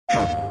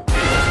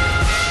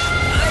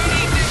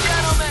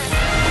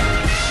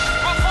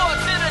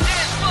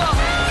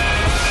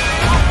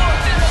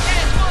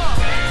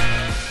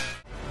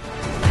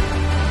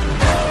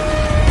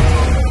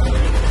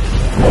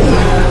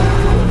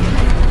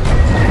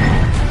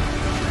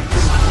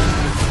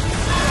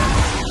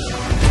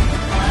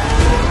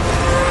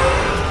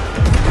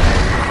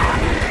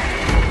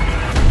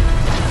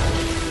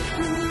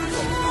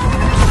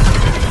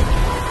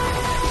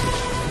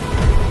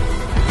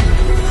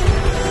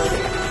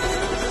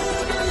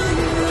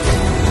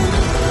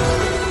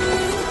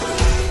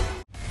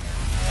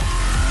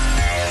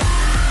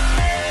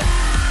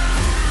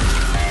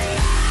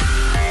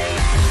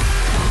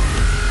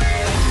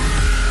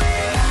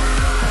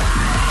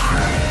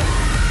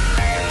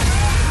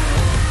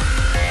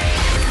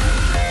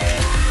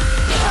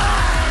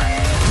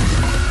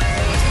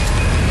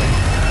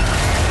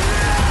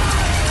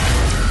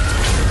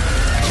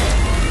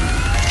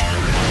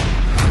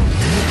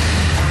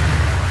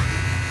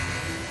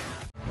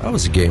I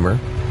was a gamer,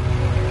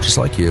 just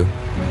like you,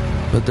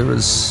 but there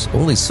was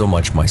only so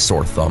much my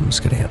sore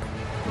thumbs could handle.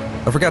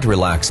 I forgot to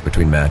relax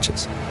between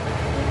matches.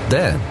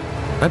 Then,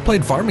 I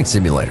played Farming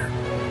Simulator.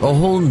 A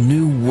whole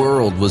new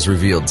world was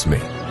revealed to me.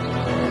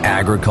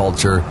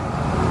 Agriculture,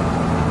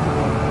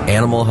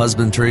 animal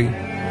husbandry,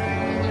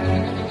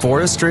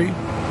 forestry,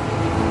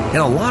 and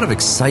a lot of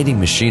exciting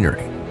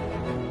machinery.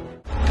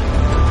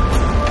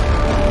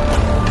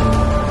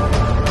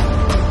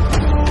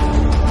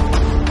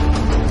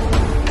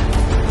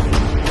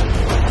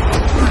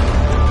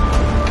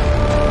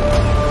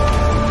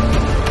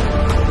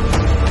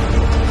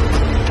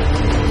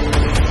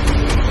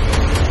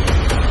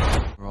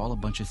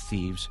 Of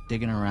thieves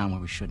digging around where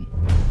we shouldn't.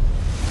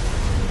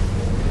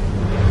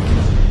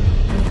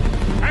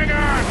 Hang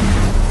on!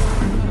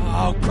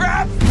 Oh,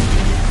 crap!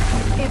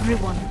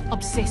 Everyone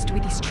obsessed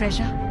with his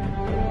treasure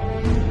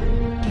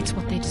gets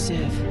what they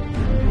deserve.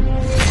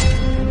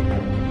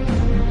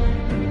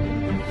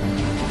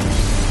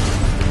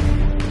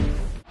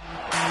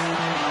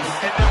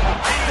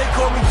 They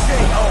call me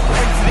J.O.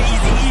 N to the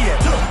easy E.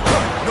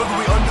 Know that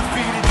we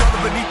undefeated,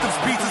 underneath them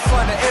speeches,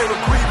 trying to air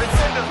a grievance.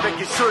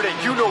 Making sure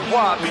that you know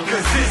why,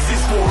 because this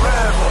is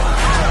forever.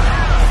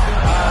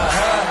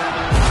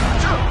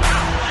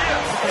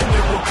 And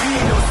there will be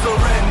no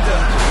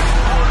surrender.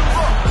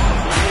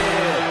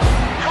 Yeah.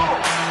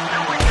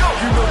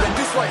 You know that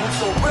this right is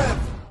forever.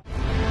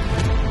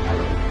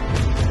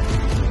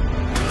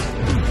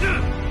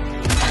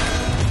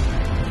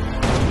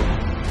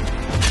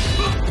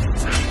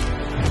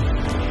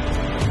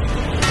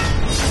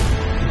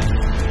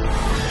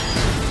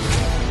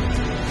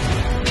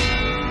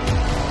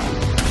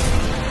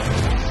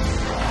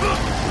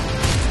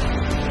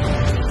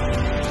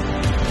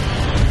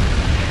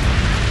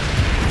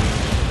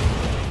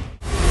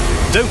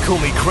 Don't call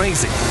me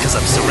crazy, because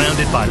I'm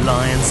surrounded by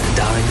lions and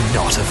I'm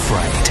not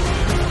afraid.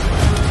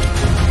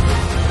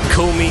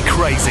 Call me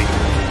crazy,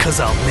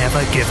 because I'll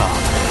never give up.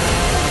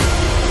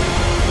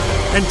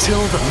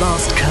 Until the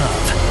last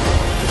curve,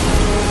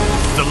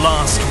 the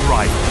last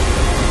rival,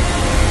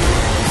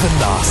 the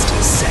last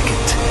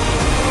second.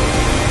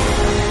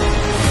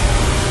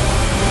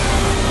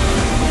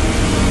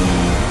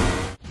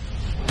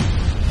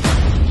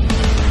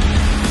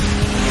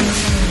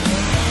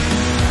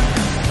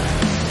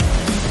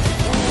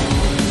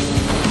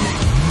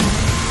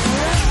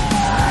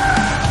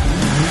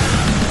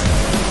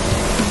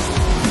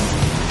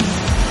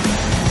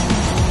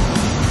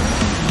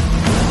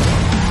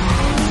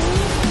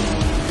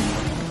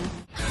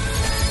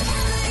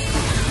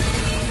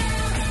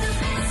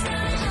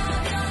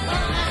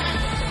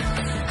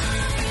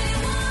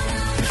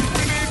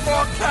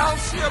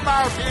 Calcium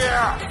out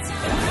here!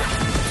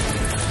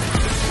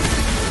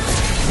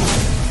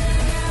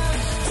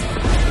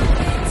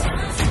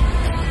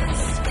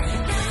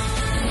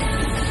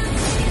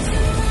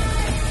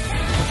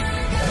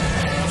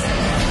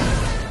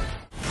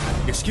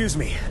 Excuse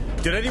me,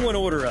 did anyone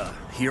order a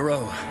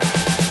hero?